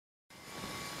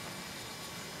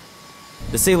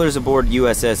The sailors aboard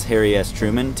USS Harry S.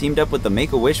 Truman teamed up with the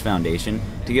Make-A-Wish Foundation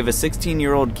to give a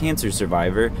 16-year-old cancer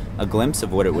survivor a glimpse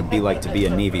of what it would be like to be a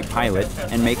Navy pilot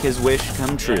and make his wish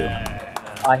come true.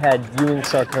 I had Ewing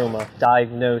sarcoma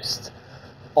diagnosed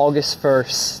August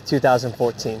 1st,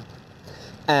 2014.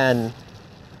 And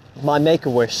my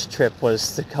Make-A-Wish trip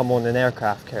was to come on an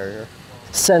aircraft carrier.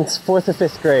 Since 4th or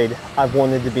 5th grade, I've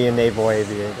wanted to be a naval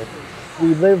aviator.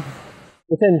 We live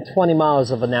within 20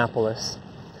 miles of Annapolis.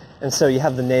 And so you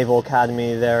have the Naval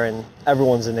Academy there, and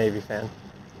everyone's a Navy fan.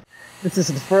 This is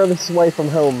the furthest away from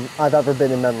home I've ever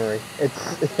been in memory.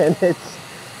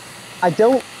 I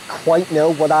don't quite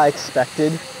know what I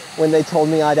expected when they told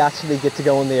me I'd actually get to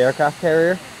go on the aircraft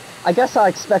carrier. I guess I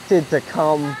expected to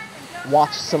come,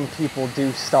 watch some people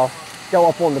do stuff, go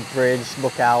up on the bridge,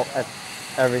 look out at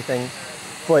everything.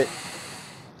 But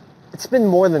it's been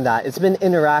more than that. It's been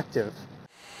interactive.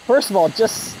 First of all,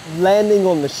 just landing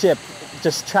on the ship,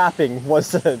 just trapping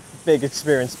was a big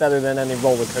experience, better than any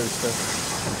roller coaster.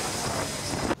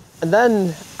 And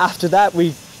then after that,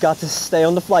 we got to stay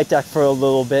on the flight deck for a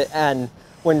little bit, and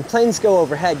when planes go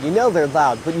overhead, you know they're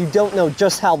loud, but you don't know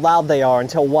just how loud they are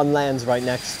until one lands right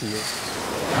next to you.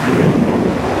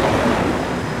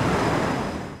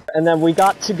 And then we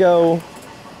got to go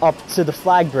up to the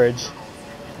flag bridge,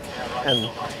 and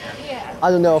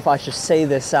I don't know if I should say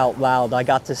this out loud, I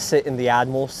got to sit in the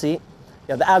Admiral's seat.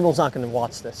 Yeah, the Admiral's not going to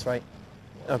watch this, right?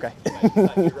 Okay.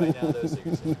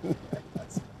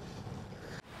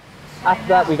 After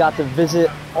that, we got to visit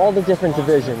all the different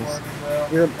divisions.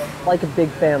 We're like a big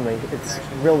family. It's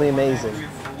really amazing.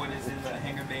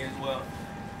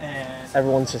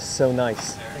 Everyone's just so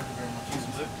nice.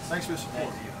 Thanks for the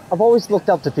support. I've always looked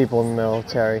up to people in the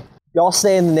military. Y'all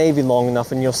stay in the Navy long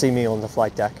enough and you'll see me on the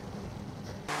flight deck.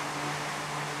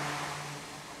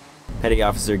 Petty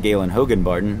Officer Galen Hogan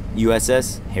Barton,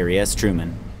 USS Harry S.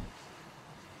 Truman.